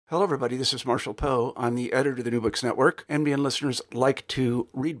Hello, everybody. This is Marshall Poe. I'm the editor of the New Books Network. NBN listeners like to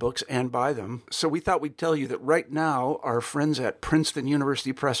read books and buy them. So we thought we'd tell you that right now, our friends at Princeton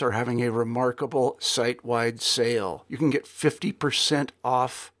University Press are having a remarkable site-wide sale. You can get 50%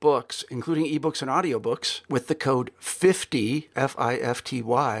 off books, including ebooks and audiobooks, with the code 50,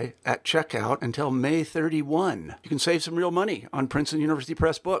 F-I-F-T-Y, at checkout until May 31. You can save some real money on Princeton University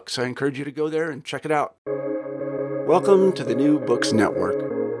Press books. I encourage you to go there and check it out. Welcome to the New Books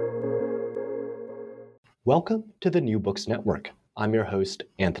Network. Welcome to the New Books Network. I'm your host,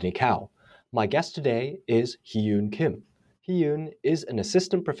 Anthony Cao. My guest today is Hieyoon Kim. Hieyoon is an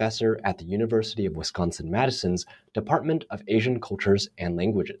assistant professor at the University of Wisconsin-Madison's Department of Asian Cultures and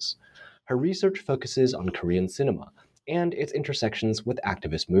Languages. Her research focuses on Korean cinema and its intersections with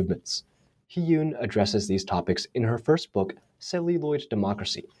activist movements. Hieyoon addresses these topics in her first book, Celluloid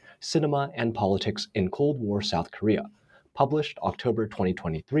Democracy, Cinema and Politics in Cold War South Korea, published October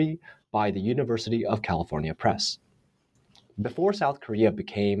 2023 by the University of California Press. Before South Korea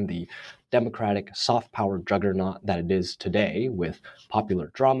became the democratic soft power juggernaut that it is today, with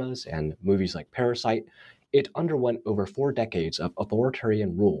popular dramas and movies like Parasite, it underwent over 4 decades of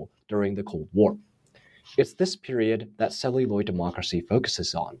authoritarian rule during the Cold War. It's this period that Celluloid Democracy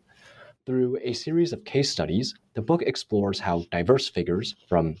focuses on. Through a series of case studies, the book explores how diverse figures,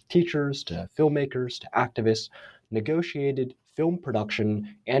 from teachers to filmmakers to activists, negotiated film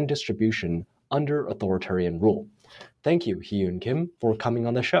production and distribution under authoritarian rule. Thank you, Hieyoon Kim, for coming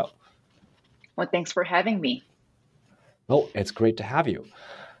on the show. Well, thanks for having me. Well, it's great to have you.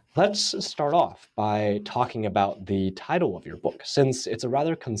 Let's start off by talking about the title of your book, since it's a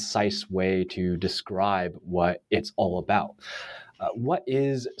rather concise way to describe what it's all about. What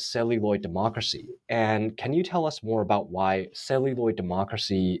is celluloid democracy? And can you tell us more about why celluloid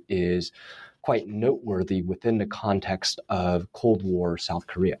democracy is quite noteworthy within the context of Cold War South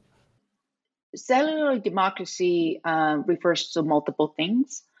Korea? Celluloid democracy refers to multiple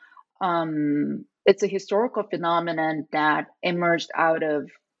things. It's a historical phenomenon that emerged out of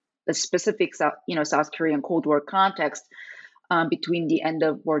the specific South Korean Cold War context between the end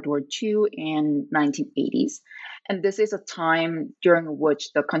of World War II and 1980s. And this is a time during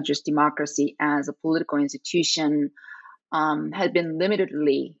which the country's democracy as a political institution had been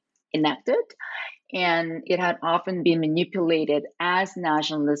limitedly enacted, and it had often been manipulated as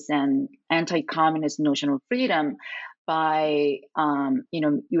nationalist and anti-communist notion of freedom by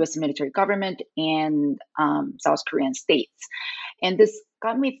U.S. military government and South Korean states. And this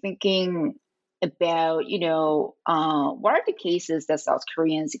got me thinking about, what are the cases that South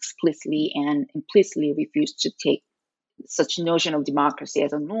Koreans explicitly and implicitly refused to take such notion of democracy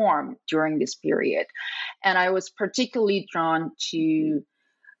as a norm during this period. And I was particularly drawn to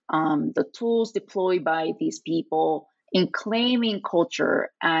the tools deployed by these people in claiming culture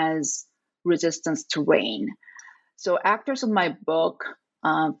as resistance to reign. So actors of my book,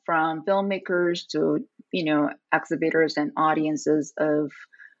 from filmmakers to, exhibitors and audiences of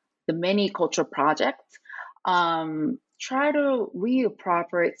the many cultural projects, try to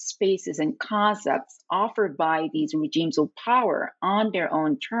reappropriate spaces and concepts offered by these regimes of power on their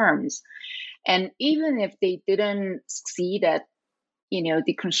own terms. And even if they didn't succeed at,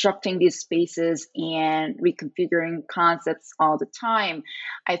 deconstructing these spaces and reconfiguring concepts all the time,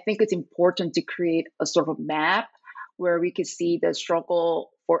 I think it's important to create a sort of map where we could see the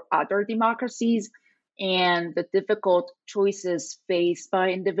struggle for other democracies and the difficult choices faced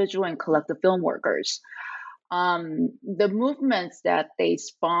by individual and collective film workers. The movements that they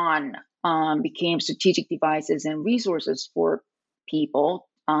spawn became strategic devices and resources for people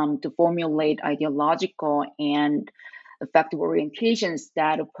to formulate ideological and effective orientations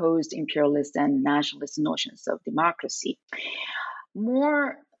that opposed imperialist and nationalist notions of democracy.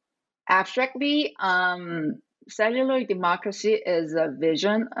 More abstractly, celluloid democracy is a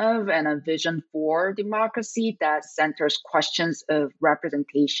vision of and a vision for democracy that centers questions of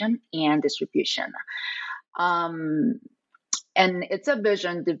representation and distribution. And it's a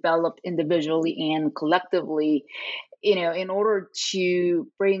vision developed individually and collectively, in order to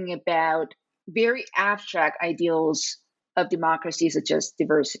bring about very abstract ideals of democracy, such as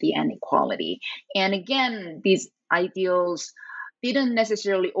diversity and equality. And again, these ideals didn't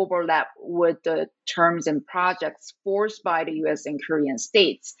necessarily overlap with the terms and projects forced by the US and Korean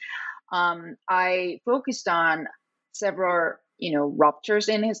states. I focused on several, ruptures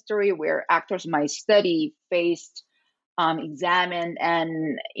in history where actors in my study faced, examined,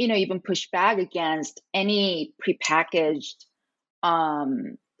 and, even pushed back against any prepackaged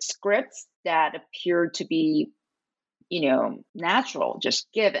scripts that appeared to be, natural,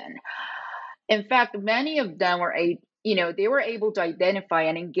 just given. In fact, many of them were they were able to identify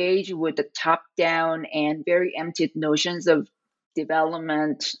and engage with the top-down and very empty notions of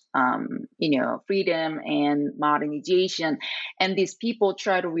development, freedom and modernization. And these people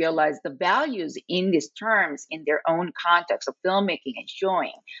try to realize the values in these terms in their own context of filmmaking and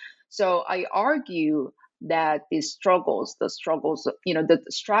showing. So I argue that these struggles, the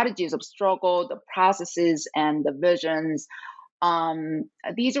strategies of struggle, the processes and the visions,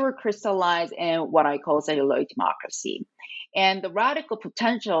 these were crystallized in what I call celluloid democracy. And the radical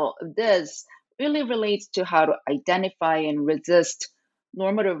potential of this really relates to how to identify and resist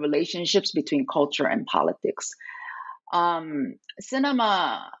normative relationships between culture and politics.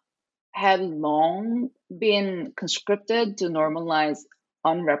 Cinema had long been conscripted to normalize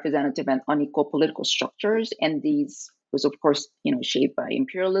unrepresentative and unequal political structures, and these was, of course, shaped by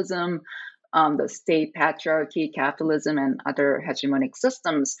imperialism, the state patriarchy, capitalism, and other hegemonic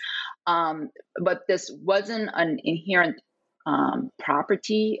systems. But this wasn't an inherent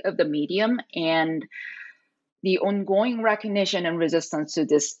property of the medium, and the ongoing recognition and resistance to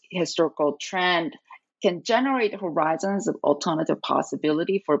this historical trend can generate horizons of alternative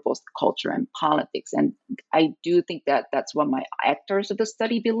possibility for both culture and politics. And I do think that that's what my actors of the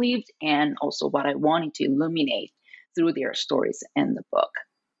study believed, and also what I wanted to illuminate through their stories in the book.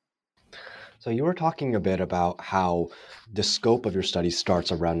 So you were talking a bit about how the scope of your study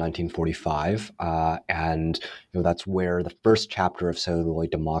starts around 1945, and that's where the first chapter of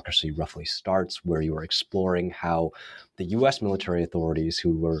Celluloid Democracy roughly starts, where you were exploring how the U.S. military authorities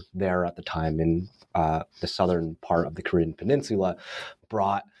who were there at the time in the southern part of the Korean Peninsula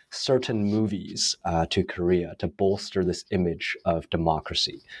brought certain movies to Korea to bolster this image of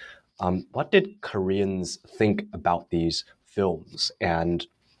democracy. What did Koreans think about these films and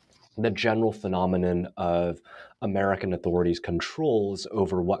the general phenomenon of American authorities' controls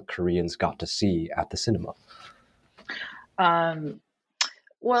over what Koreans got to see at the cinema?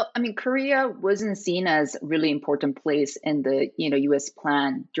 Well, Korea wasn't seen as a really important place in the U.S.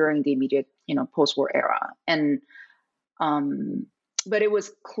 plan during the immediate post-war era, and but it was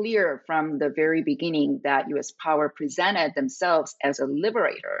clear from the very beginning that U.S. power presented themselves as a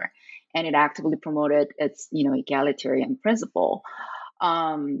liberator, and it actively promoted its egalitarian principle.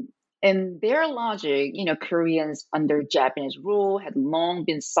 In their logic, Koreans under Japanese rule had long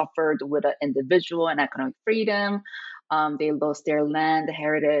been suffered with individual and economic freedom. They lost their land,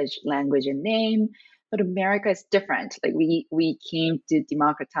 heritage, language, and name. But America is different. Like we came to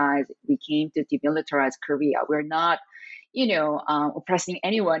democratize, we came to demilitarize Korea. We're not, oppressing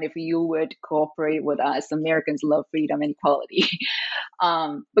anyone. If you would cooperate with us, Americans love freedom and equality.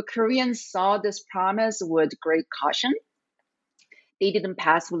 But Koreans saw this promise with great caution. They didn't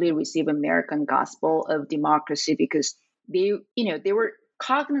passively receive American gospel of democracy because they were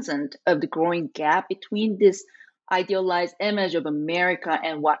cognizant of the growing gap between this idealized image of America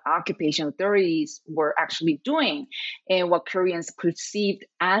and what occupation authorities were actually doing and what Koreans perceived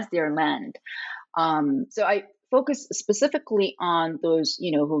as their land. So I focus specifically on those,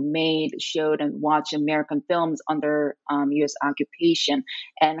 who made, showed, and watched American films under U.S. occupation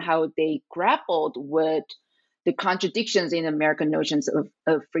and how they grappled with the contradictions in American notions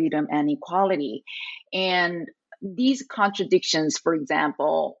of freedom and equality. And these contradictions, for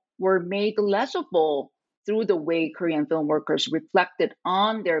example, were made legible through the way Korean film workers reflected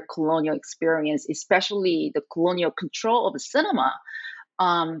on their colonial experience, especially the colonial control of cinema,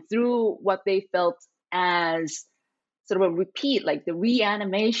 through what they felt as sort of a repeat, like the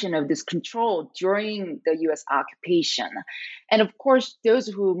reanimation of this control during the US occupation. And of course, those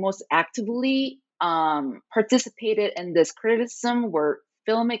who most actively participated in this criticism were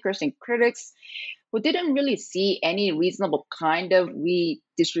filmmakers and critics who didn't really see any reasonable kind of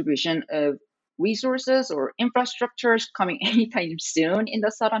redistribution of resources or infrastructures coming anytime soon in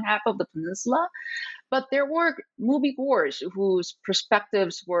the southern half of the peninsula. But there were moviegoers whose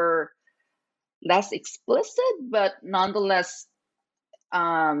perspectives were less explicit, but nonetheless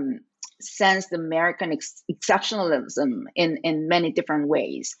sensed American exceptionalism in many different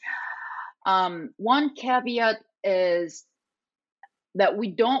ways. One caveat is that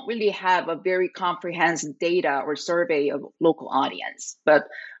we don't really have a very comprehensive data or survey of local audience, but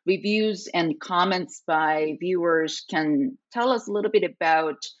reviews and comments by viewers can tell us a little bit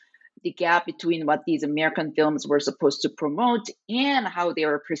about the gap between what these American films were supposed to promote and how they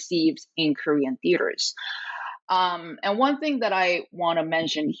were perceived in Korean theaters. And one thing that I want to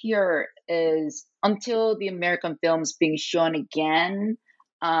mention here is until the American films being shown again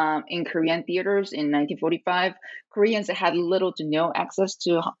in Korean theaters in 1945, Koreans had little to no access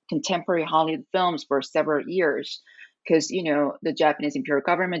to contemporary Hollywood films for several years because, the Japanese imperial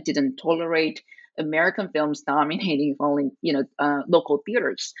government didn't tolerate American films dominating only, local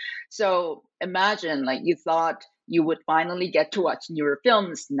theaters. So imagine, like, you thought you would finally get to watch newer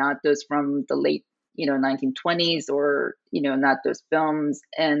films, not those from the late, 1920s, or, not those films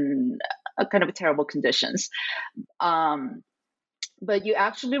in a kind of terrible conditions. But you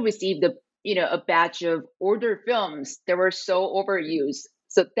actually received a batch of older films that were so overused.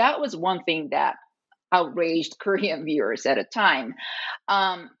 So that was one thing that outraged Korean viewers at a time.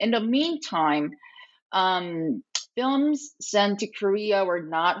 In the meantime, um, films sent to Korea were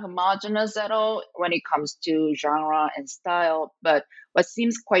not homogenous at all when it comes to genre and style. But what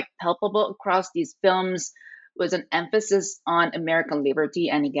seems quite palpable across these films was an emphasis on American liberty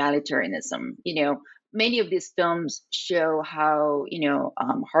and egalitarianism. Many of these films show how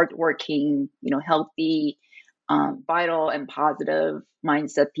hardworking, healthy, vital and positive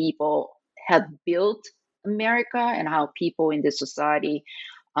mindset people had built America, and how people in this society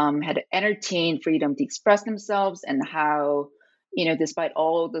had entertained freedom to express themselves, and how, despite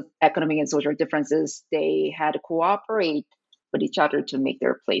all the economic and social differences, they had to cooperate with each other to make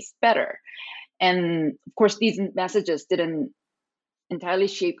their place better. And of course, these messages didn't entirely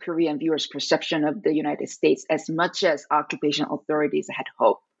shape Korean viewers' perception of the United States as much as occupation authorities had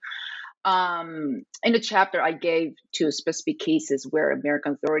hoped. In the chapter, I gave two specific cases where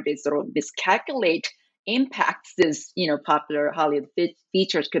American authorities sort of miscalculate impacts this, popular Hollywood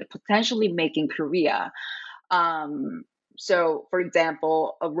features could potentially make in Korea. So, for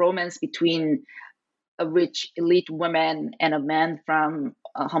example, a romance between a rich elite woman and a man from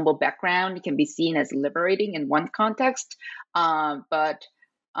a humble background can be seen as liberating in one context, but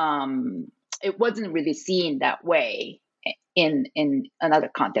it wasn't really seen that way in another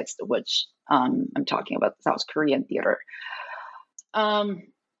context, which I'm talking about South Korean theater.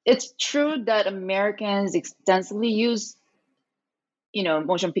 It's true that Americans extensively use,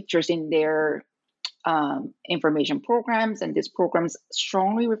 motion pictures in their information programs, and these programs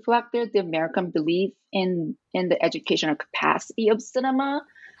strongly reflected the American belief in the educational capacity of cinema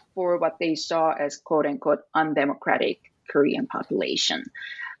for what they saw as quote unquote undemocratic Korean population.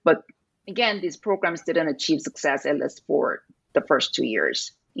 But again, these programs didn't achieve success, at least for the first 2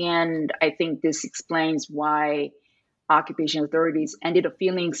 years. And I think this explains why occupation authorities ended up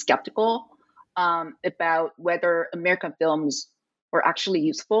feeling skeptical about whether American films were actually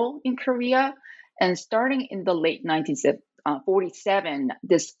useful in Korea. And starting in the late 1947,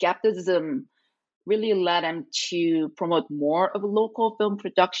 this skepticism really led them to promote more of a local film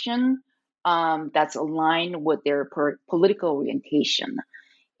production that's aligned with their political orientation.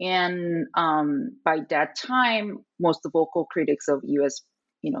 And by that time, most of the vocal critics of U.S.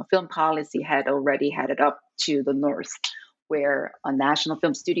 film policy had already headed up to the north, where a national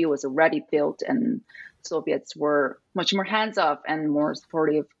film studio was already built, and Soviets were much more hands-off and more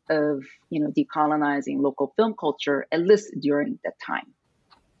supportive of decolonizing local film culture, at least during that time.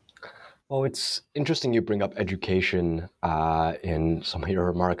 Well, it's interesting you bring up education in some of your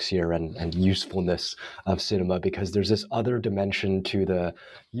remarks here, and usefulness of cinema, because there's this other dimension to the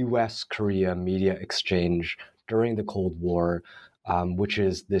US-Korea media exchange during the Cold War, which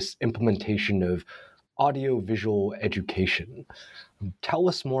is this implementation of audiovisual education. Tell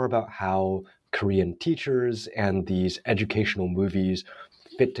us more about how Korean teachers and these educational movies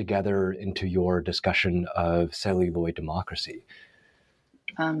fit together into your discussion of celluloid democracy.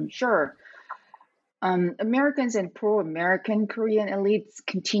 Sure. Americans and pro-American Korean elites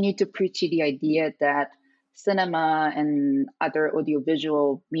continue to preach the idea that cinema and other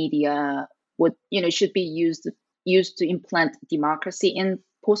audiovisual media should be used to implant democracy in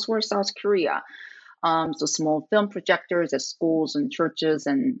post-war South Korea. So small film projectors at schools and churches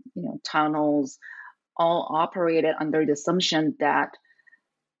and town halls all operated under the assumption that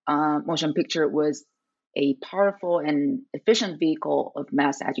motion picture was a powerful and efficient vehicle of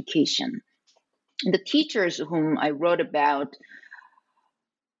mass education. And the teachers whom I wrote about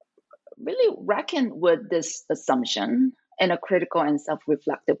really reckon with this assumption in a critical and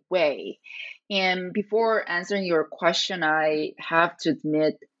self-reflective way. And before answering your question, I have to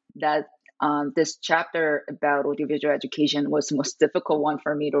admit that this chapter about audiovisual education was the most difficult one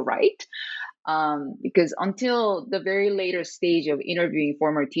for me to write, because until the very later stage of interviewing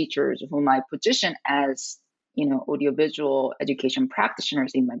former teachers whom I position as audiovisual education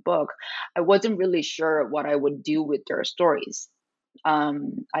practitioners in my book, I wasn't really sure what I would do with their stories. I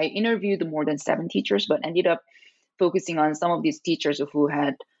interviewed more than 7 teachers, but ended up focusing on some of these teachers who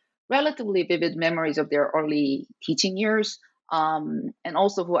had relatively vivid memories of their early teaching years, and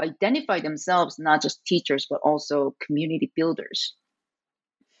also who identify themselves not just teachers, but also community builders.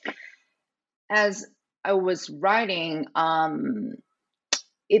 As I was writing,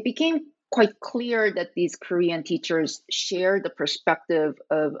 it became quite clear that these Korean teachers share the perspective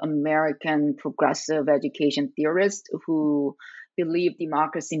of American progressive education theorists who believe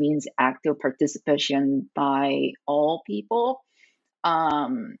democracy means active participation by all people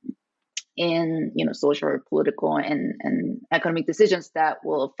um, in social, political, and economic decisions that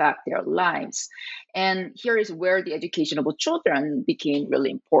will affect their lives. And here is where the education of children became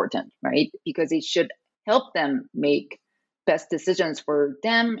really important, right? Because it should help them make best decisions for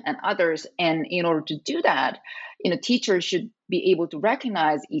them and others. And in order to do that, teachers should be able to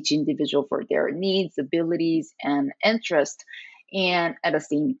recognize each individual for their needs, abilities, and interests. And at the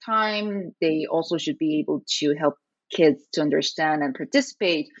same time, they also should be able to help kids to understand and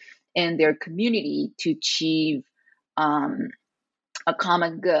participate in their community to achieve a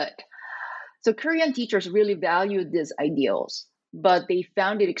common good. So Korean teachers really valued these ideals, but they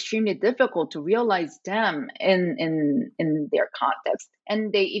found it extremely difficult to realize them in their context.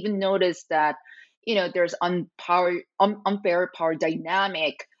 And they even noticed that there's unfair power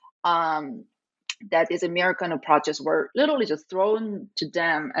dynamic that these American approaches were literally just thrown to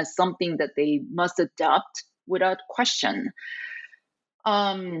them as something that they must adopt without question.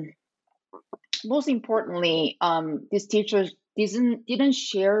 Most importantly, these teachers didn't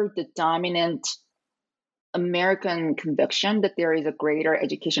share the dominant American conviction that there is a greater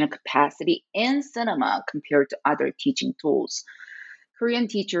educational capacity in cinema compared to other teaching tools. Korean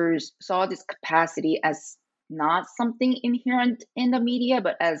teachers saw this capacity as not something inherent in the media,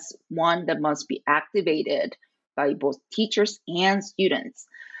 but as one that must be activated by both teachers and students.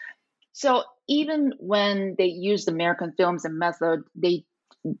 So even when they used American films and method, they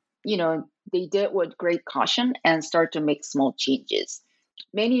did with great caution and start to make small changes.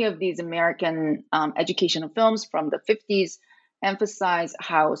 Many of these American educational films from the 50s emphasize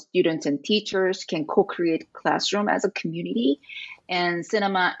how students and teachers can co-create classroom as a community, and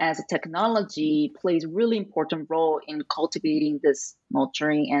cinema as a technology plays a really important role in cultivating this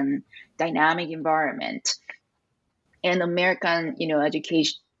nurturing and dynamic environment. And American,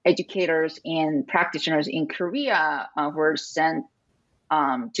 educators and practitioners in Korea were sent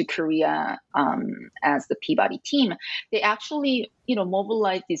to Korea as the Peabody team. They actually,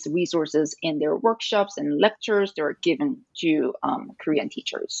 mobilized these resources in their workshops and lectures that were given to Korean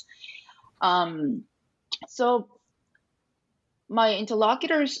teachers. So my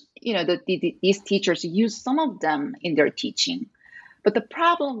interlocutors, these teachers used some of them in their teaching, but the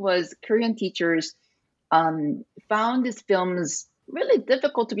problem was Korean teachers found these films really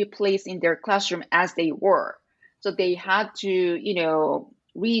difficult to be placed in their classroom as they were. So they had to,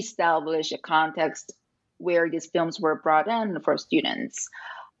 reestablish a context where these films were brought in for students.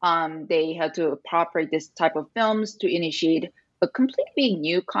 They had to appropriate this type of films to initiate a completely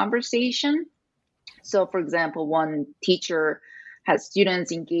new conversation. So, for example, one teacher had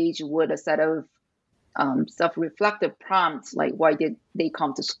students engage with a set of self-reflective prompts like why did they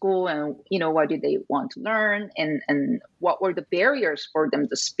come to school, and why did they want to learn, and what were the barriers for them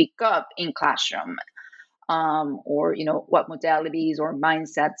to speak up in classroom, or what modalities or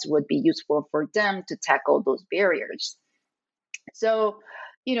mindsets would be useful for them to tackle those barriers. So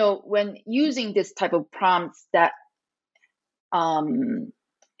when using this type of prompts that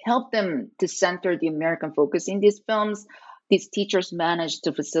help them to center the American focus in these films, these teachers manage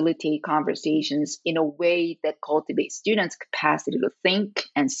to facilitate conversations in a way that cultivates students' capacity to think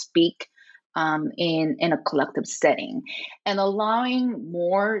and speak in a collective setting, and allowing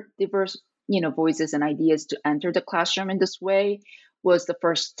more diverse voices and ideas to enter the classroom in this way was the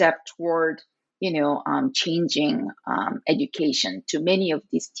first step toward changing education to many of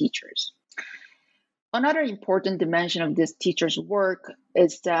these teachers. Another important dimension of this teacher's work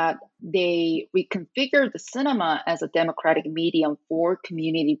is that they reconfigured the cinema as a democratic medium for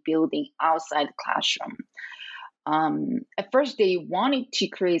community building outside the classroom. At first, they wanted to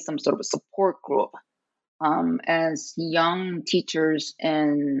create some sort of a support group. As young teachers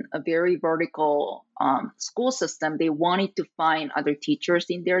in a very vertical school system, they wanted to find other teachers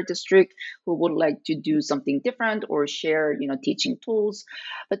in their district who would like to do something different or share, teaching tools.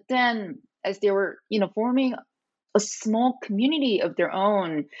 But then, as they were, forming a small community of their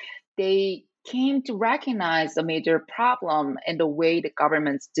own, they came to recognize a major problem in the way the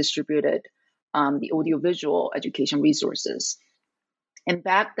governments distributed the audiovisual education resources. And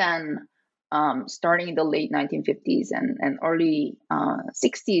back then, starting in the late 1950s and early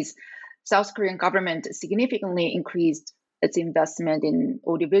 60s, South Korean government significantly increased its investment in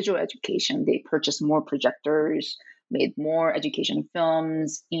audiovisual education. They purchased more projectors, made more education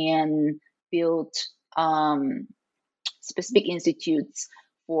films, and built specific institutes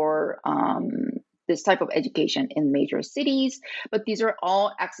for this type of education in major cities, but these are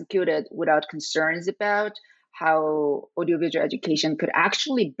all executed without concerns about how audiovisual education could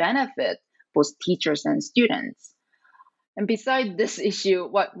actually benefit both teachers and students. And beside this issue,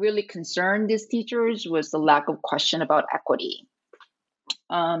 what really concerned these teachers was the lack of question about equity.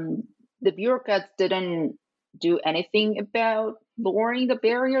 The bureaucrats didn't do anything about lowering the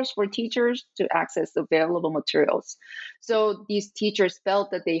barriers for teachers to access available materials. So these teachers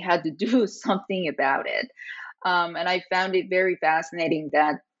felt that they had to do something about it. And I found it very fascinating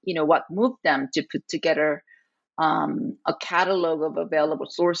that, what moved them to put together a catalog of available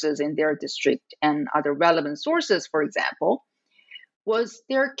sources in their district and other relevant sources, for example, was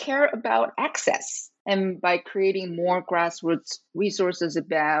their care about access. And by creating more grassroots resources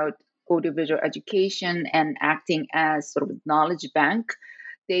about audiovisual education and acting as sort of a knowledge bank,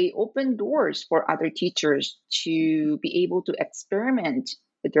 they opened doors for other teachers to be able to experiment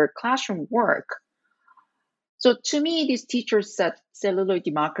with their classroom work. So to me, these teachers set celluloid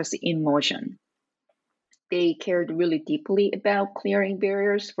democracy in motion. They cared really deeply about clearing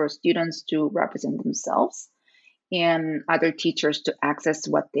barriers for students to represent themselves and other teachers to access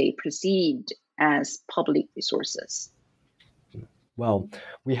what they perceived as public resources. Well,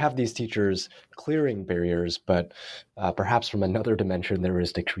 we have these teachers clearing barriers, but perhaps from another dimension, there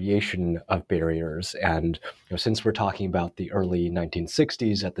is the creation of barriers. And since we're talking about the early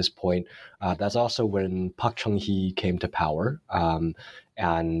 1960s at this point, that's also when Park Chung-hee came to power.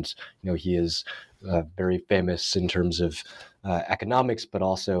 And he is very famous in terms of economics, but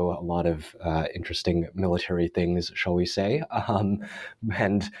also a lot of interesting military things, shall we say.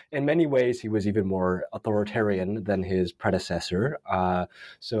 And in many ways, he was even more authoritarian than his predecessor.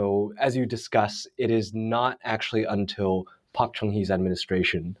 So as you discuss, it is not actually until Park Chung-hee's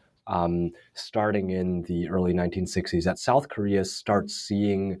administration, starting in the early 1960s, that South Korea starts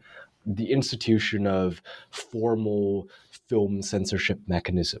seeing the institution of formal film censorship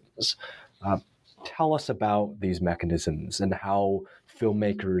mechanisms. Tell us about these mechanisms and how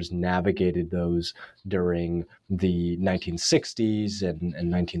filmmakers navigated those during the 1960s and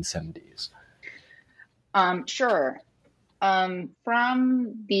 1970s. Sure.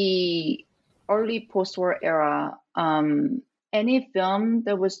 From the early post-war era, any film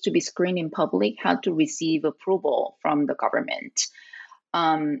that was to be screened in public had to receive approval from the government.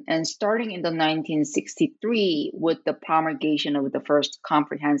 And starting in the 1963, with the promulgation of the first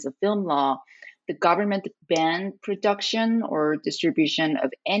comprehensive film law, the government banned production or distribution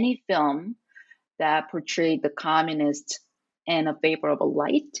of any film that portrayed the communists in a favorable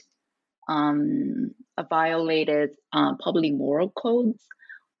light, violated public moral codes,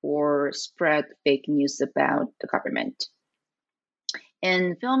 or spread fake news about the government.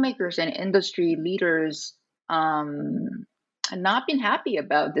 And filmmakers and industry leaders have not been happy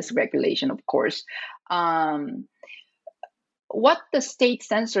about this regulation, of course. What the state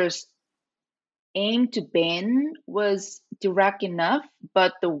censors aimed to ban was direct enough,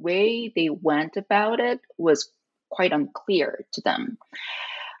 but the way they went about it was quite unclear to them.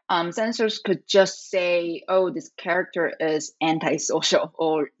 Censors could just say, "Oh, this character is antisocial,"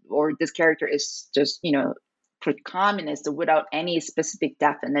 or "This character is just, pro-communist," without any specific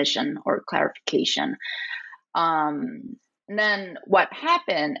definition or clarification. And then what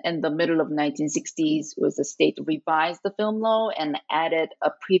happened in the middle of 1960s was the state revised the film law and added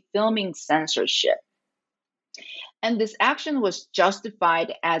a pre-filming censorship. And this action was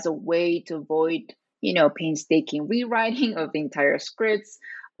justified as a way to avoid, painstaking rewriting of entire scripts,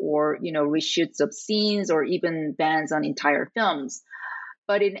 or, reshoots of scenes, or even bans on entire films.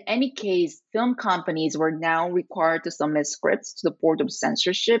 But in any case, film companies were now required to submit scripts to the Board of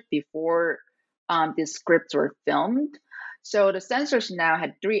Censorship before these scripts were filmed. So the censors now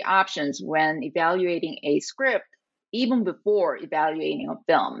had three options when evaluating a script, even before evaluating a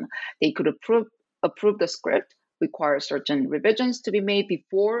film. They could approve the script, require certain revisions to be made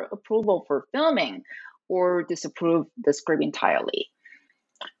before approval for filming, or disapprove the script entirely.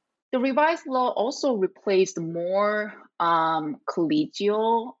 The revised law also replaced more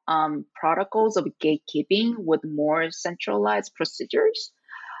collegial protocols of gatekeeping with more centralized procedures.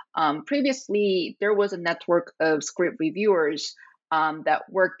 Previously, there was a network of script reviewers that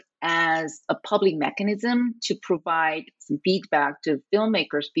worked as a public mechanism to provide some feedback to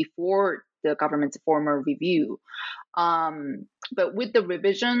filmmakers before the government's formal review. But with the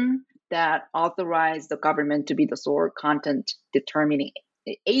revision that authorized the government to be the sole content determining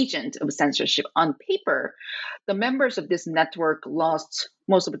agent of censorship on paper, the members of this network lost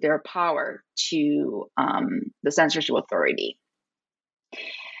most of their power to the censorship authority.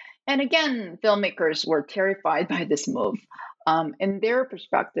 And again, filmmakers were terrified by this move. In their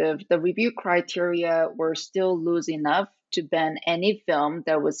perspective, the review criteria were still loose enough to ban any film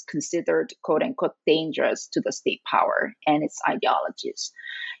that was considered quote unquote dangerous to the state power and its ideologies.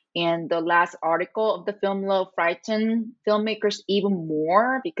 And the last article of the film law frightened filmmakers even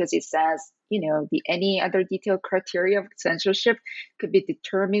more because it says, any other detailed criteria of censorship could be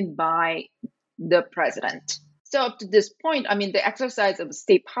determined by the president. So up to this point, the exercise of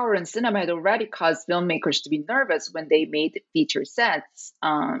state power in cinema had already caused filmmakers to be nervous when they made feature sets,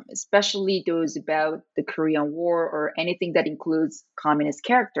 especially those about the Korean War or anything that includes communist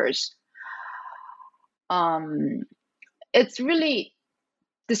characters. It's really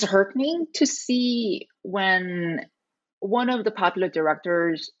disheartening to see when one of the popular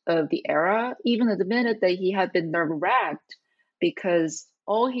directors of the era even admitted that he had been nerve-wracked because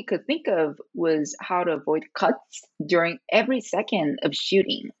all he could think of was how to avoid cuts during every second of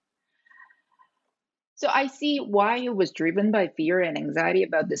shooting. So I see why it was driven by fear and anxiety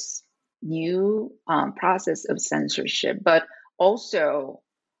about this new process of censorship, but also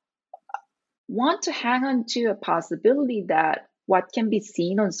want to hang on to a possibility that what can be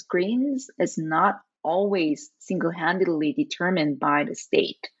seen on screens is not always single-handedly determined by the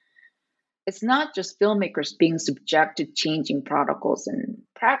state. It's not just filmmakers being subject to changing protocols and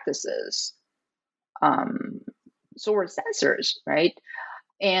practices. So are censors, right?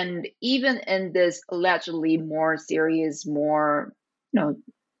 And even in this allegedly more serious, more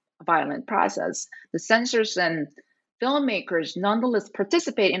violent process, the censors and filmmakers nonetheless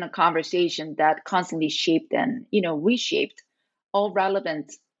participate in a conversation that constantly shaped and reshaped all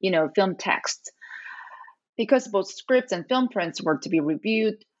relevant film texts. Because both scripts and film prints were to be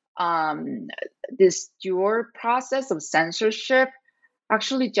reviewed, this dual process of censorship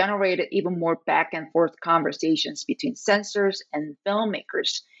actually generated even more back and forth conversations between censors and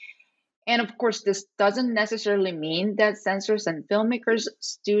filmmakers. And of course, this doesn't necessarily mean that censors and filmmakers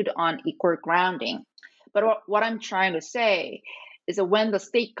stood on equal grounding. But what I'm trying to say is that when the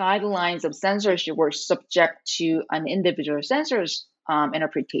state guidelines of censorship were subject to an individual censor's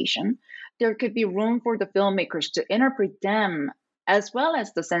interpretation, there could be room for the filmmakers to interpret them as well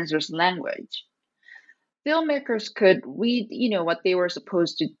as the censor's language. Filmmakers could read, what they were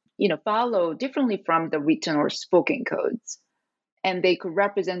supposed to, follow differently from the written or spoken codes. And they could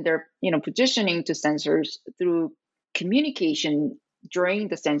represent their, positioning to censors through communication during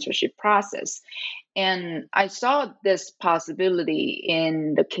the censorship process. And I saw this possibility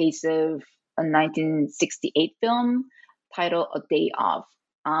in the case of a 1968 film titled A Day Off.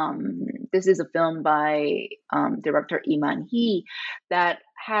 This is a film by director Lee Man-hee that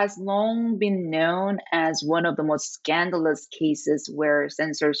has long been known as one of the most scandalous cases where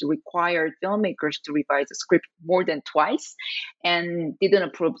censors required filmmakers to revise the script more than twice and didn't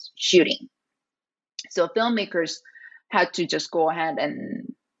approve shooting. So filmmakers had to just go ahead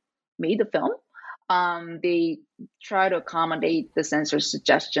and make the film. They try to accommodate the censor's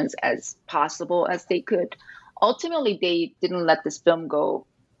suggestions as possible as they could. Ultimately, they didn't let this film go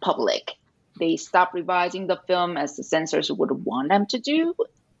public. They stopped revising the film as the censors would want them to do.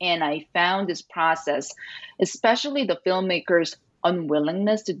 And I found this process, especially the filmmakers'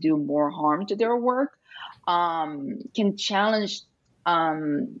 unwillingness to do more harm to their work, can challenge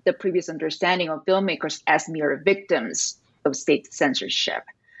the previous understanding of filmmakers as mere victims of state censorship.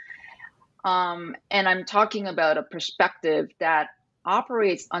 And I'm talking about a perspective that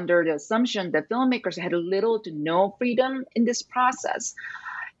operates under the assumption that filmmakers had little to no freedom in this process.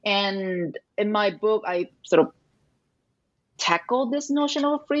 And in my book, I sort of tackle this notion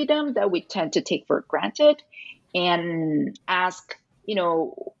of freedom that we tend to take for granted and ask,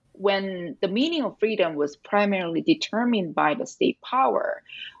 when the meaning of freedom was primarily determined by the state power,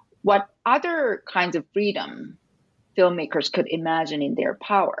 what other kinds of freedom filmmakers could imagine in their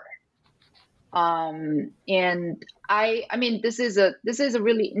power? And I mean, this is a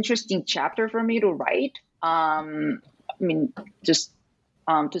really interesting chapter for me to write. Just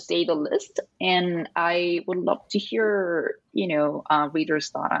to say the least, and I would love to hear, readers'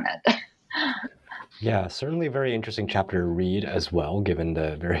 thought on it. Yeah, certainly a very interesting chapter to read as well, given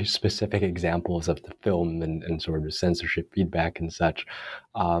the very specific examples of the film and sort of censorship feedback and such.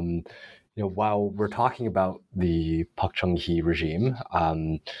 While we're talking about the Park Chung-hee regime,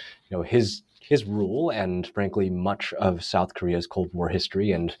 his rule and frankly much of South Korea's Cold War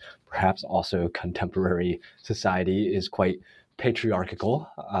history and perhaps also contemporary society is quite patriarchal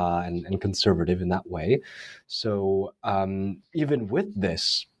and conservative in that way. So even with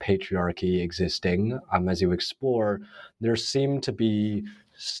this patriarchy existing, as you explore, there seem to be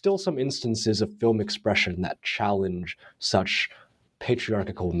still some instances of film expression that challenge such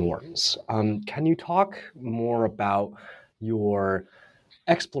patriarchal norms. Can you talk more about your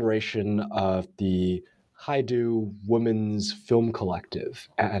exploration of the Haidu Women's Film Collective,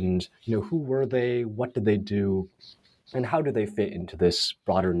 and who were they, what did they do, and how do they fit into this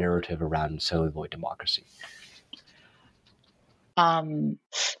broader narrative around celluloid democracy?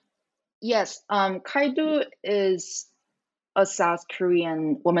 Yes, Kaido is a South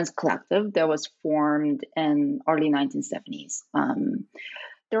Korean women's collective that was formed in early 1970s.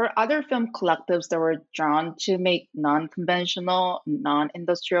 There were other film collectives that were drawn to make non-conventional,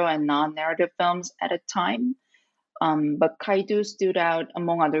 non-industrial, and non-narrative films at a time. But Kaido stood out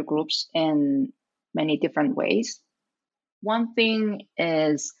among other groups in many different ways. One thing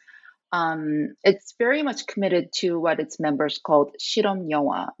is it's very much committed to what its members called 실험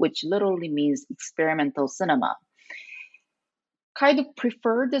영화, which literally means experimental cinema. Kaido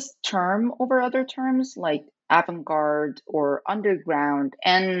preferred this term over other terms like avant-garde or underground,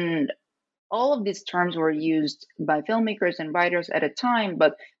 and all of these terms were used by filmmakers and writers at a time,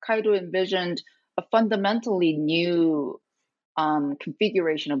 but Kaido envisioned a fundamentally new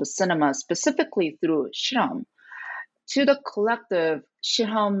configuration of a cinema, specifically through 실험. To the collective,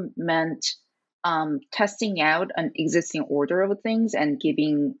 실험 meant testing out an existing order of things and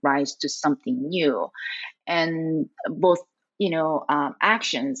giving rise to something new. And both,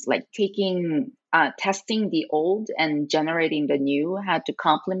 actions like testing the old and generating the new had to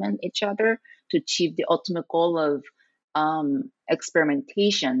complement each other to achieve the ultimate goal of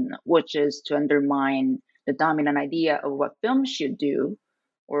experimentation, which is to undermine the dominant idea of what film should do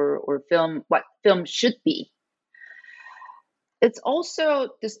or what film should be. It's also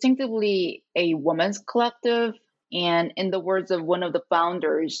distinctively a women's collective, and in the words of one of the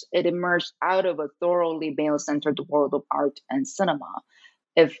founders, it emerged out of a thoroughly male-centered world of art and cinema.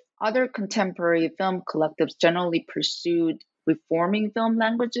 If other contemporary film collectives generally pursued reforming film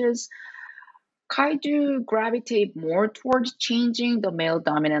languages, Kaido gravitate more towards changing the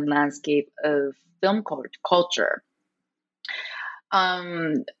male-dominant landscape of film culture.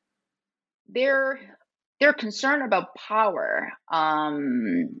 Their concern about power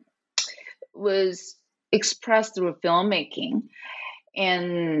was expressed through filmmaking,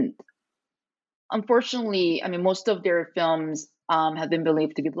 and unfortunately, most of their films have been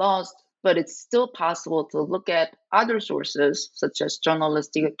believed to be lost, but it's still possible to look at other sources, such as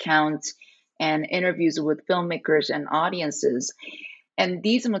journalistic accounts and interviews with filmmakers and audiences. And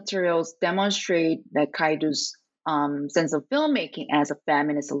these materials demonstrate that Kaido's sense of filmmaking as a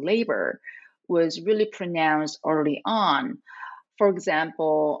feminist labor was really pronounced early on. For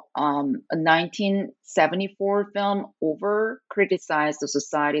example, a 1974 film, Over, criticized the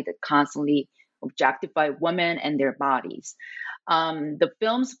society that constantly objectified women and their bodies. The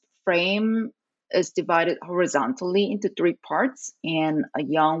film's frame is divided horizontally into three parts, and a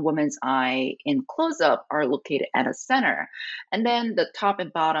young woman's eye in close-up are located at a center. And then the top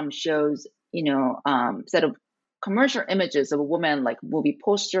and bottom shows, set of commercial images of a woman, like movie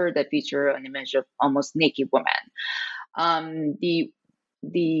poster that feature an image of almost naked woman.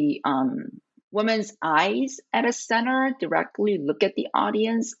 The woman's eyes at a center directly look at the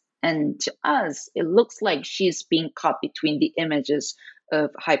audience, and to us, it looks like she's being caught between the images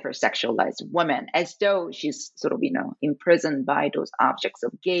of hypersexualized women, as though she's sort of, imprisoned by those objects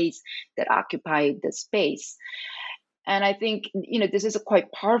of gaze that occupy the space. And I think, this is a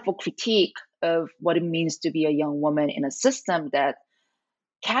quite powerful critique of what it means to be a young woman in a system that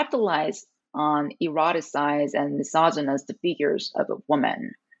capitalized on eroticized and misogynist figures of a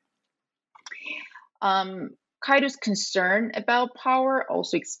woman. Kaido's concern about power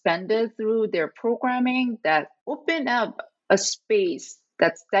also expanded through their programming that opened up a space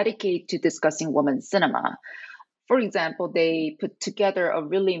that's dedicated to discussing women's cinema. For example, they put together a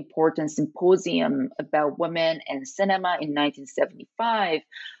really important symposium about women and cinema in 1975.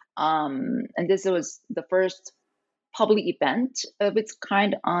 And this was the first public event of its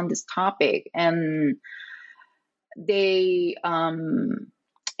kind on this topic. And they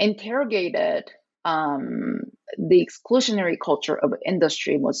interrogated the exclusionary culture of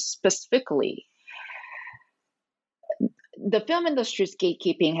industry, most specifically. The film industry's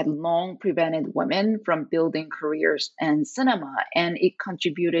gatekeeping had long prevented women from building careers in cinema, and it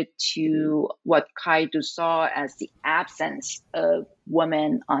contributed to what Kaido saw as the absence of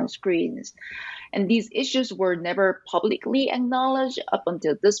women on screens. And these issues were never publicly acknowledged up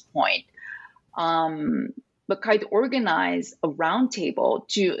until this point. But Kaido organized a roundtable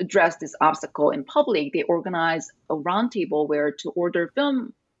to address this obstacle in public. They organized a roundtable where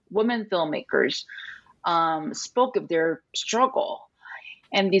women filmmakers spoke of their struggle.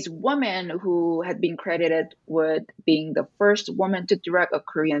 And these women, who had been credited with being the first woman to direct a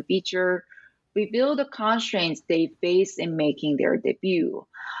Korean feature, reveal the constraints they faced in making their debut.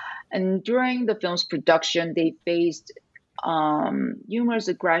 And during the film's production, they faced numerous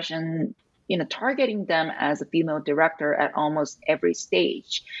aggression, targeting them as a female director at almost every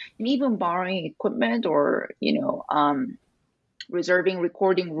stage, and even borrowing equipment or, reserving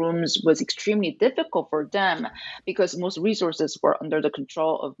recording rooms was extremely difficult for them because most resources were under the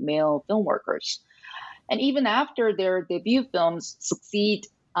control of male film workers. And even after their debut films succeeded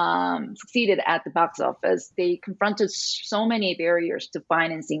at the box office, they confronted so many barriers to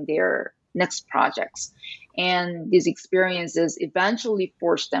financing their next projects. And these experiences eventually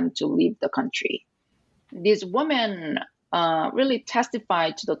forced them to leave the country. These women really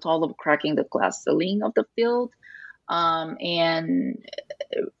testified to the toll of cracking the glass ceiling of the field, and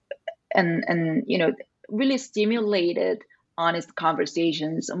really stimulated honest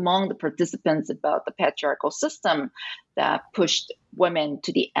conversations among the participants about the patriarchal system that pushed women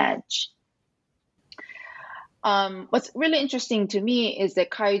to the edge. What's really interesting to me is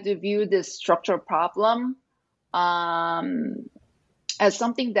that Kaido viewed this structural problem as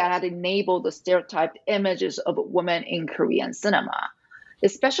something that had enabled the stereotyped images of women in Korean cinema,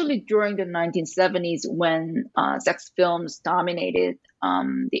 especially during the 1970s when sex films dominated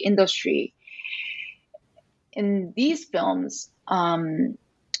the industry. In these films,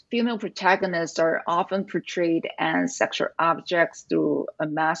 female protagonists are often portrayed as sexual objects through a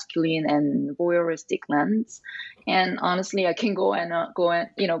masculine and voyeuristic lens. And honestly, I can go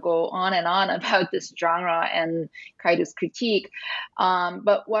on and on about this genre and Kaido's critique.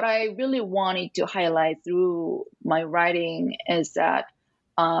 But what I really wanted to highlight through my writing is that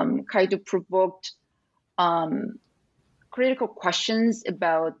Kaido provoked critical questions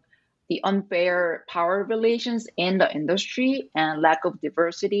about the unfair power relations in the industry and lack of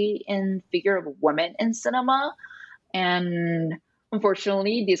diversity in figure of women in cinema. And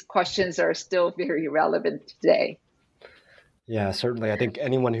unfortunately, these questions are still very relevant today. Yeah, certainly. I think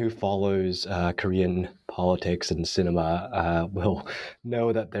anyone who follows Korean politics and cinema will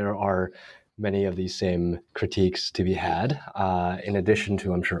know that there are many of these same critiques to be had, in addition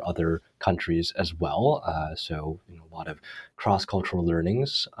to, I'm sure, other countries as well. So, a lot of cross-cultural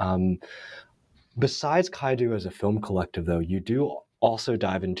learnings. Besides Kaido as a film collective, though, you do also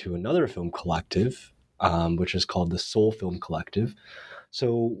dive into another film collective, which is called the Seoul Film Collective.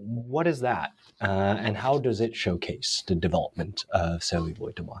 So what is that, and how does it showcase the development of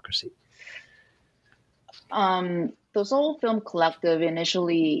celluloid democracy? The Seoul Film Collective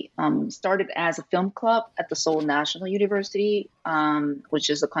initially started as a film club at the Seoul National University, which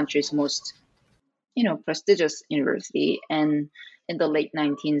is the country's most, prestigious university, and in the late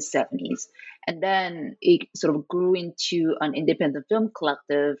 1970s. And then it sort of grew into an independent film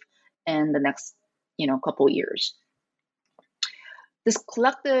collective in the next, couple years. This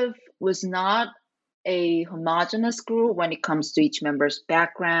collective was not a homogenous group when it comes to each member's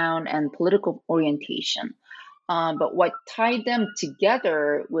background and political orientation. But what tied them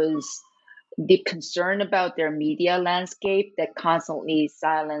together was deep concern about their media landscape that constantly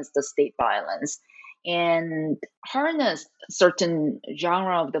silenced the state violence and harnessed certain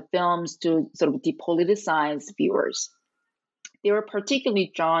genre of the films to sort of depoliticize viewers. They were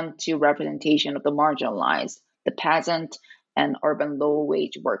particularly drawn to representation of the marginalized, the peasant, and urban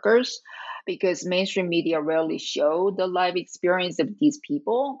low-wage workers, because mainstream media rarely showed the life experience of these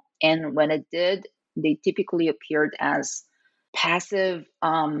people, and when it did, they typically appeared as passive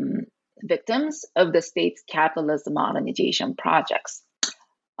victims of the state's capitalist modernization projects.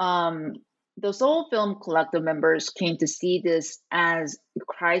 The Seoul Film Collective members came to see this as a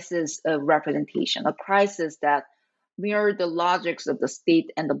crisis of representation, a crisis that mirrored the logics of the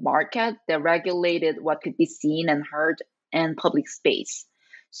state and the market that regulated what could be seen and heard in public space.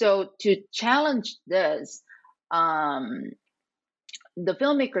 So to challenge this, the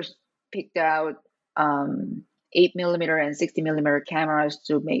filmmakers picked out 8 millimeter and 60 millimeter cameras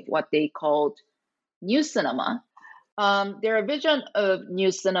to make what they called new cinema. Their vision of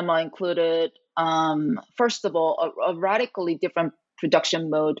new cinema included, first of all, a radically different production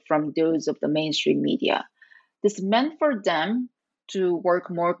mode from those of the mainstream media. This meant for them to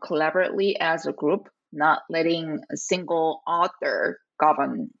work more collaboratively as a group, not letting a single author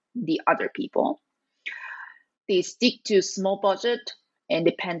govern the other people. They stick to small budget,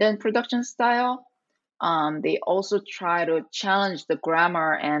 independent production style. They also try to challenge the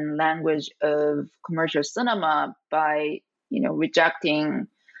grammar and language of commercial cinema by, rejecting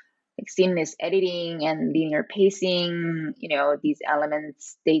like seamless editing and linear pacing. These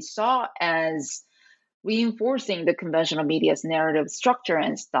elements they saw as reinforcing the conventional media's narrative structure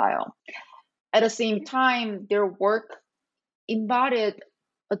and style. At the same time, their work embodied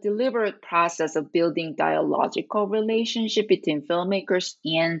a deliberate process of building dialogical relationship between filmmakers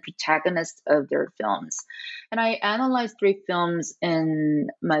and protagonists of their films. And I analyzed 3 films in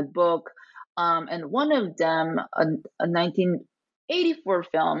my book, and one of them, a 1984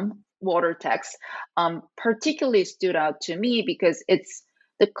 film, Water Text, particularly stood out to me because it's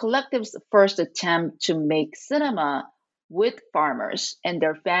the collective's first attempt to make cinema with farmers and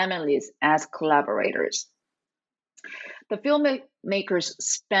their families as collaborators. The filmmakers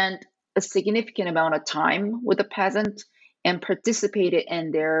spent a significant amount of time with the peasant and participated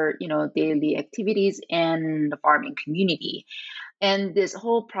in their, daily activities in the farming community. And this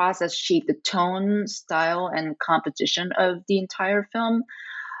whole process shaped the tone, style, and composition of the entire film.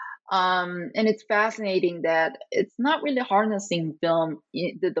 And it's fascinating that it's not really harnessing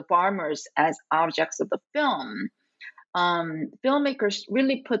the farmers as objects of the film. Filmmakers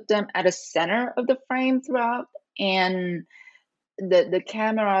really put them at the center of the frame throughout, and the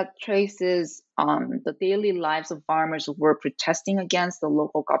camera traces the daily lives of farmers who were protesting against the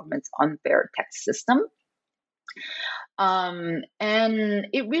local government's unfair tax system. And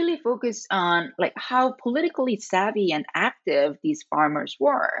it really focused on like how politically savvy and active these farmers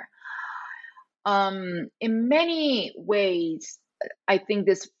were. In many ways, I think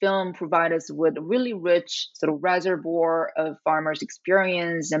this film provides us with a really rich sort of reservoir of farmers'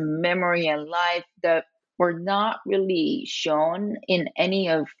 experience and memory and life that were not really shown in any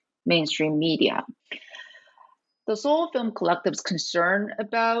of mainstream media. The Seoul Film Collective's concern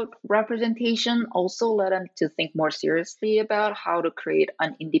about representation also led them to think more seriously about how to create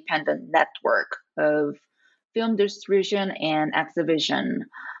an independent network of film distribution and exhibition,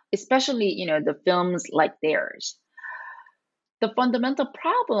 especially, the films like theirs. The fundamental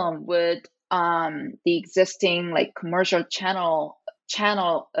problem with the existing like commercial channel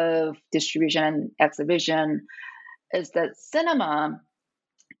of distribution and exhibition is that cinema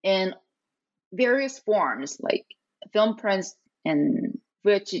in various forms like film prints and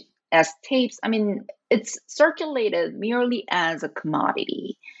VHS tapes, I mean, it's circulated merely as a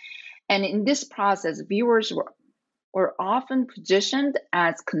commodity. And in this process, viewers were often positioned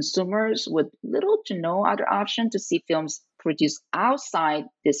as consumers with little to no other option to see films produced outside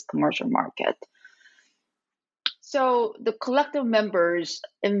this commercial market. So the collective members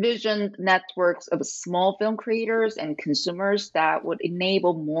envisioned networks of small film creators and consumers that would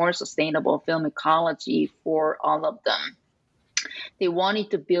enable more sustainable film ecology for all of them. They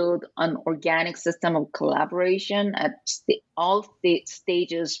wanted to build an organic system of collaboration at all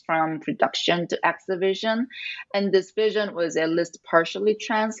stages from production to exhibition. And this vision was at least partially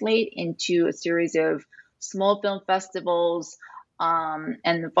translated into a series of small film festivals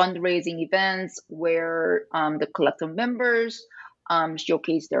and fundraising events where the collective members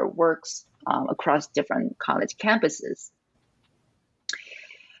showcase their works across different college campuses.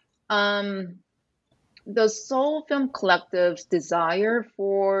 The Seoul Film Collective's desire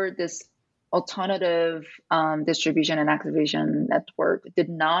for this alternative distribution and exhibition network did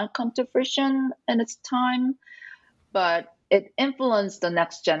not come to fruition in its time, but it influenced the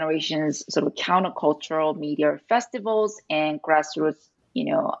next generation's sort of countercultural media festivals and grassroots,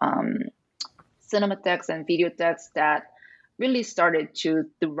 cinematheques and videotheques that really started to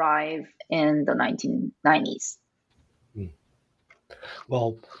thrive in the 1990s.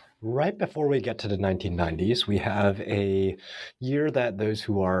 Well, right before we get to the 1990s, we have a year that those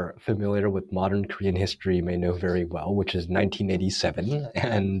who are familiar with modern Korean history may know very well, which is 1987.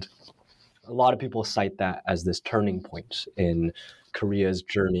 And a lot of people cite that as this turning point in Korea's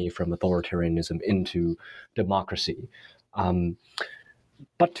journey from authoritarianism into democracy.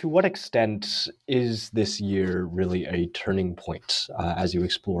 But to what extent is this year really a turning point, as you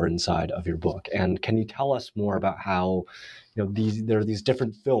explore inside of your book? And can you tell us more about how, there are these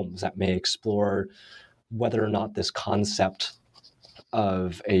different films that may explore whether or not this concept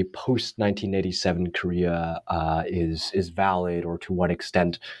of a post-1987 Korea is valid, or to what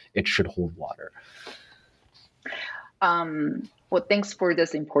extent it should hold water? Well, thanks for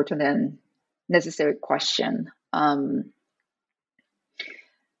this important and necessary question.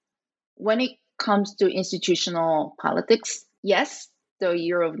 When it comes to institutional politics, yes, the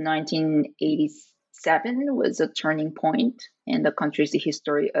year of 1987 was a turning point in the country's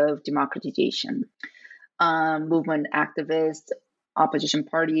history of democratization. Movement activists, opposition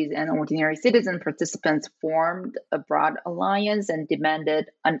parties, and ordinary citizen participants formed a broad alliance and demanded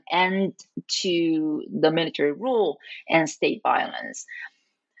an end to the military rule and state violence.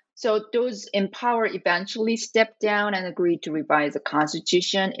 So those in power eventually stepped down and agreed to revise the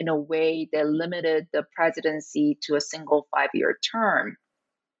constitution in a way that limited the presidency to a single 5-year term.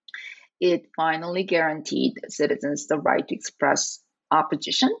 It finally guaranteed citizens the right to express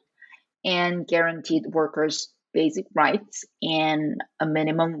opposition and guaranteed workers basic rights and a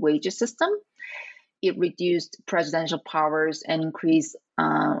minimum wage system. It reduced presidential powers and increased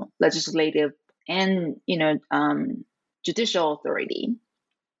legislative and judicial authority.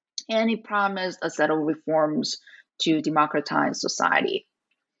 And it promised a set of reforms to democratize society.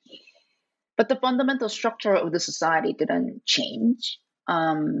 But the fundamental structure of the society didn't change.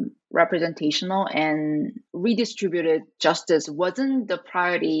 Representational and redistributed justice wasn't the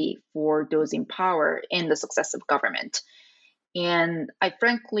priority for those in power in the successive government. And I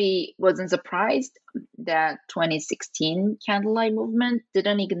frankly wasn't surprised that 2016 candlelight movement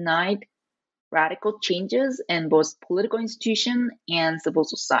didn't ignite radical changes in both political institution and civil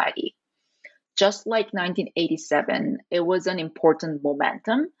society. Just like 1987, it was an important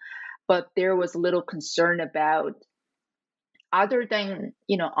momentum, but there was little concern about, other than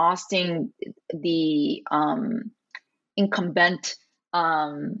ousting the incumbent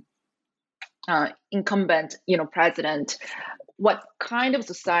president, what kind of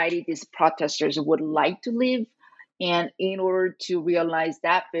society these protesters would like to live, and in order to realize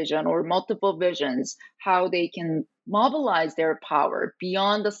that vision or multiple visions, how they can mobilize their power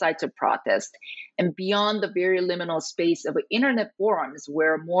beyond the sites of protest and beyond the very liminal space of internet forums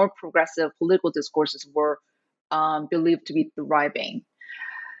where more progressive political discourses were believed to be thriving.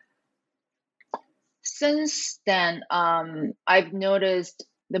 Since then, I've noticed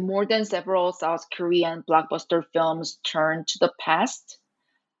the more than several South Korean blockbuster films turn to the past,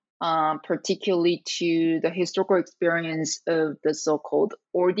 particularly to the historical experience of the so-called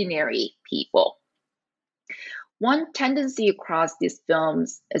ordinary people. One tendency across these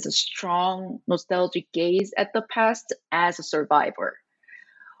films is a strong nostalgic gaze at the past as a survivor.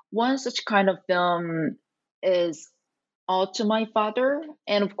 One such kind of film is All to My Father,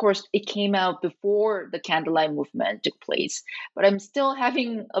 and of course it came out before the candlelight movement took place, but I'm still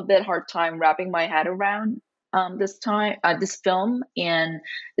having a bit hard time wrapping my head around this film, and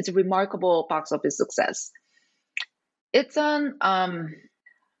it's a remarkable box office success. It's an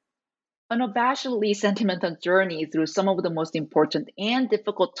unabashedly sentimental journey through some of the most important and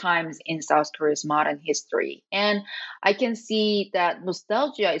difficult times in South Korea's modern history. And I can see that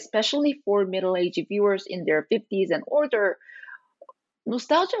nostalgia, especially for middle-aged viewers in their 50s and older,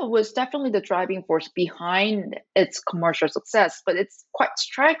 nostalgia was definitely the driving force behind its commercial success. But it's quite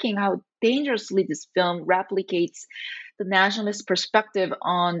striking how dangerously this film replicates the nationalist perspective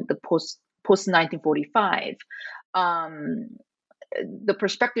on the post 1945. The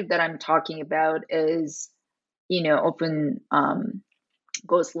perspective that I'm talking about is, often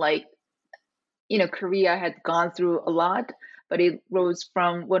goes like, Korea had gone through a lot, but it rose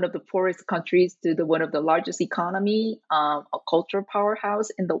from one of the poorest countries to one of the largest economy, a cultural powerhouse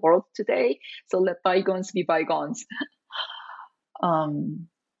in the world today. So let bygones be bygones.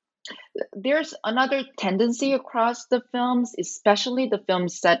 There's another tendency across the films, especially the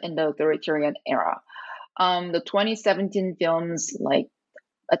films set in the authoritarian era. The 2017 films like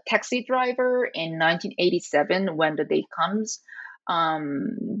A Taxi Driver in 1987, When the Day Comes,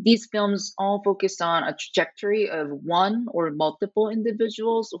 these films all focus on a trajectory of one or multiple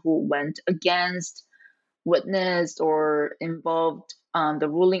individuals who went against, witnessed, or involved the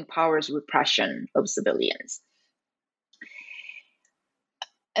ruling power's repression of civilians.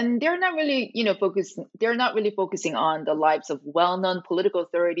 And they're not really, focusing on the lives of well-known political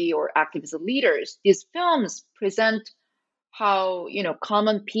authority or activist leaders. These films present how,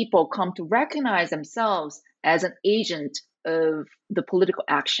 common people come to recognize themselves as an agent of the political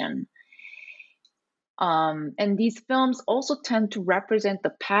action. And these films also tend to represent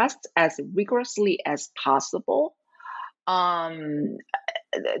the past as rigorously as possible.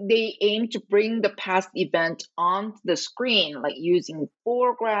 They aim to bring the past event on the screen, like using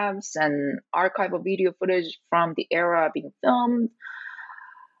photographs and archival video footage from the era being filmed.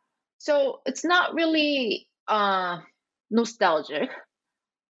 So it's not really nostalgic.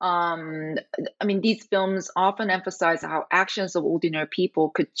 These films often emphasize how actions of ordinary people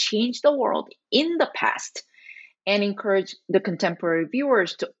could change the world in the past and encourage the contemporary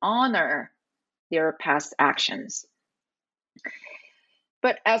viewers to honor their past actions.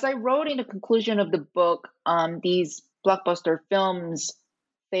 But as I wrote in the conclusion of the book, these blockbuster films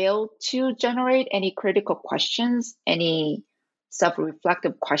fail to generate any critical questions, any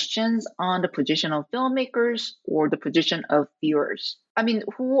self-reflective questions on the position of filmmakers or the position of viewers.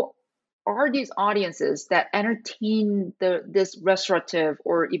 Who are these audiences that entertain this restorative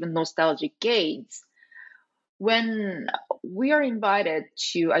or even nostalgic gaze? When we are invited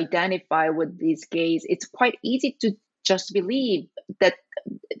to identify with these gaze, it's quite easy to just believe that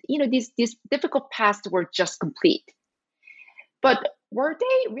these difficult pasts were just complete. But Were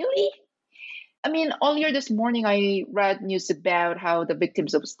they really? I mean, earlier this morning, I read news about how the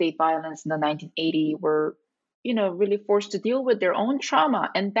victims of state violence in the 1980s were, really forced to deal with their own trauma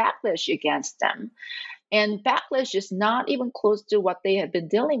and backlash against them. And backlash is not even close to what they have been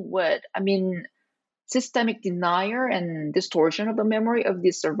dealing with. I mean, systemic denial and distortion of the memory of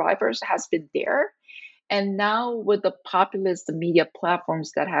these survivors has been there. And now, with the populist media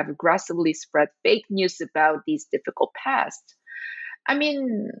platforms that have aggressively spread fake news about these difficult past, I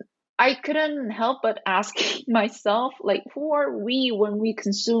mean, I couldn't help but ask myself, like, who are we when we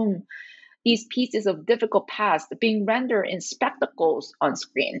consume these pieces of difficult past being rendered in spectacles on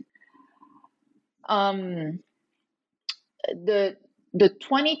screen? Um, the the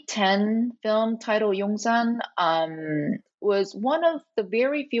 2010 film titled Yongsan was one of the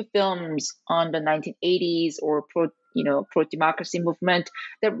very few films on the 1980s or pro democracy movement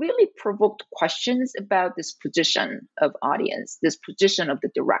that really provoked questions about this position of audience, this position of the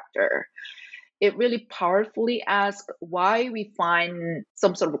director. It really powerfully asks why we find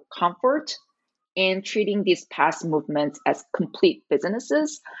some sort of comfort in treating these past movements as complete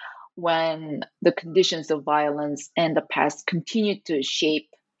businesses when the conditions of violence and the past continue to shape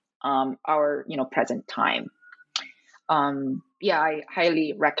our present time. I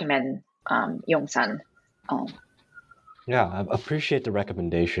highly recommend Yongsan. Um, Yeah, I appreciate the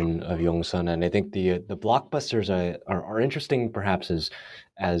recommendation of Yong-sun, and I think the blockbusters are interesting, perhaps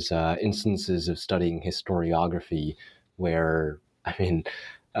as instances of studying historiography, where I mean,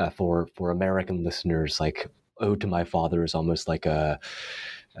 for American listeners, like "Ode to My Father" is almost like a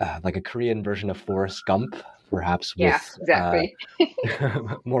Korean version of Forrest Gump, perhaps yeah, with exactly.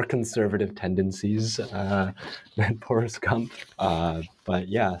 more conservative tendencies than Forrest Gump. But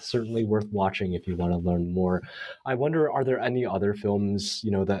yeah, certainly worth watching if you want to learn more. I wonder, are there any other films,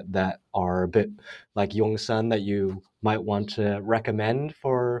 that are a bit like Yong-sun that you might want to recommend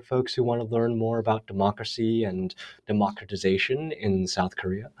for folks who want to learn more about democracy and democratization in South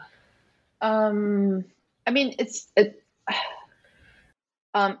Korea? I mean,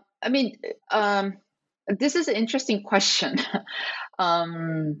 I mean, this is an interesting question.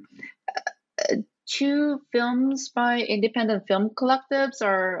 um, Two films by independent film collectives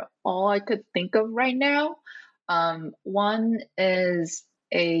are all I could think of right now. One is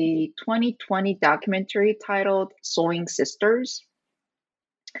a 2020 documentary titled Sewing Sisters.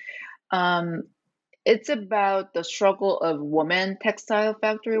 Um, it's about the struggle of women textile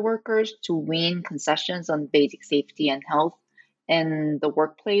factory workers to win concessions on basic safety and health in the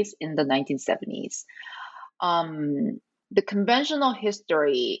workplace in the 1970s. The conventional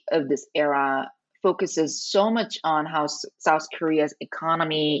history of this era focuses so much on how South Korea's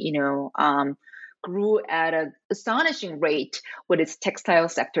economy, grew at an astonishing rate with its textile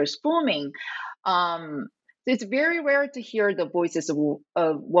sectors booming. So it's very rare to hear the voices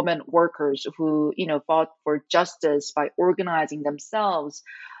of women workers who, fought for justice by organizing themselves.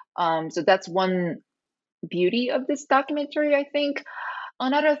 So that's one beauty of this documentary, I think.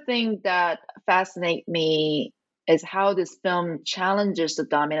 Another thing that fascinates me is how this film challenges the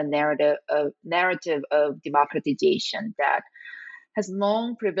dominant narrative of democratization that has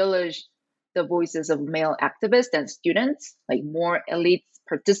long privileged the voices of male activists and students, like more elite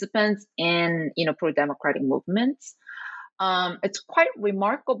participants in pro-democratic movements. It's quite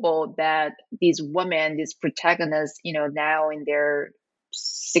remarkable that these women, these protagonists, now in their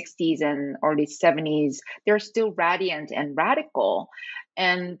 60s and early 70s, they're still radiant and radical,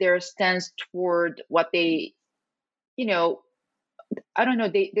 and their stance toward what they, you know, I don't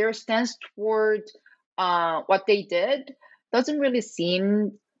know, their stance toward what they did doesn't really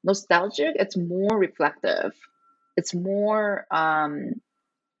seem nostalgic. It's more reflective. It's more, I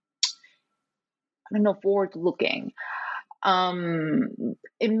don't know, forward looking.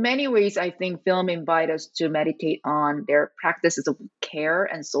 In many ways, I think film invite us to meditate on their practices of care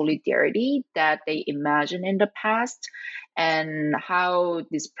and solidarity that they imagine in the past, and how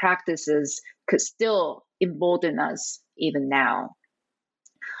these practices could still embolden us even now.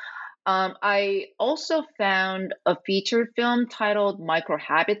 I also found a feature film titled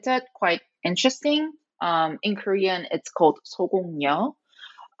Microhabitat quite interesting. In Korean, it's called 소공녀.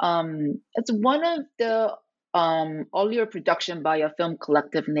 It's one of the earlier production by a film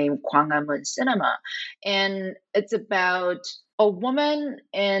collective named Gwangamun Cinema, and it's about a woman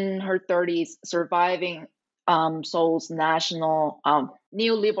in her 30s surviving Seoul's national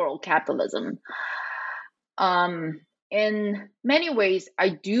neoliberal capitalism. In many ways, I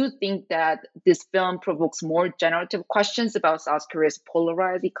do think that this film provokes more generative questions about South Korea's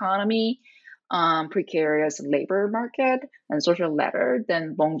polarized economy, precarious labor market, and social ladder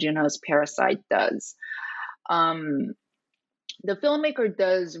than Bong Joon-ho's Parasite does. Um, The filmmaker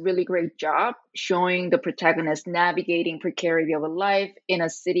does really great job showing the protagonist navigating precarity of a life in a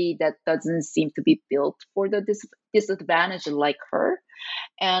city that doesn't seem to be built for the disadvantaged like her.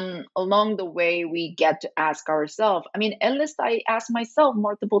 And along the way, we get to ask ourselves, I mean, at least I asked myself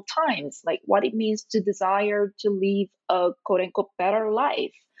multiple times, like what it means to desire to live a quote unquote better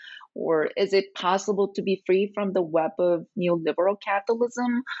life. Or is it possible to be free from the web of neoliberal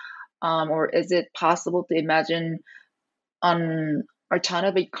capitalism? Or is it possible to imagine an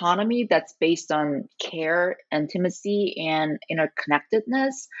alternative economy that's based on care, intimacy, and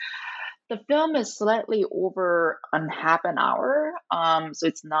interconnectedness? The film is slightly over on half an hour, so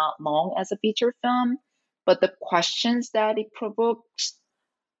it's not long as a feature film, but the questions that it provokes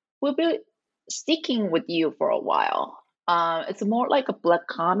will be sticking with you for a while. It's more like a black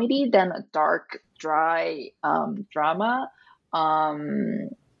comedy than a dark, dry drama. Um,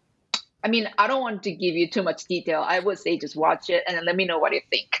 I mean, I don't want to give you too much detail. I would say just watch it and then let me know what you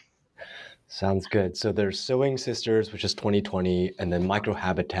think. Sounds good. So there's Sewing Sisters, which is 2020, and then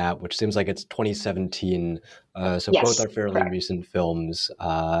Microhabitat, which seems like it's 2017. So Yes, both are fairly correct. recent films.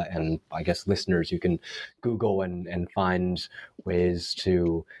 And I guess listeners, you can Google and find ways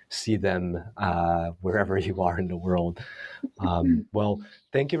to see them wherever you are in the world. Well,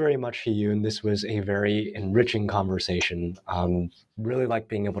 thank you very much, Hieyoon. This was a very enriching conversation. Really like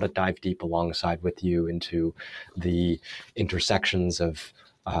being able to dive deep alongside with you into the intersections of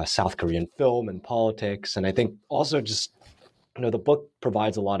South Korean film and politics. And I think also just, the book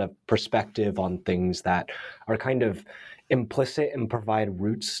provides a lot of perspective on things that are kind of implicit and provide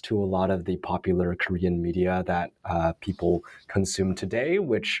roots to a lot of the popular Korean media that people consume today,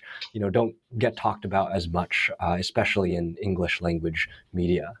 which, don't get talked about as much, especially in English language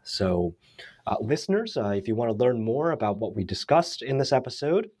media. So listeners, if you want to learn more about what we discussed in this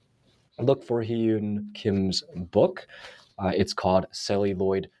episode, look for Hieyoon Kim's book. It's called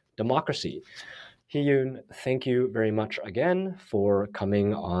Celluloid Democracy. Hieyoon, thank you very much again for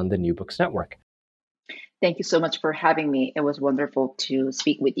coming on the New Books Network. Thank you so much for having me. It was wonderful to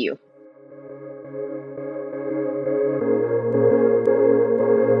speak with you.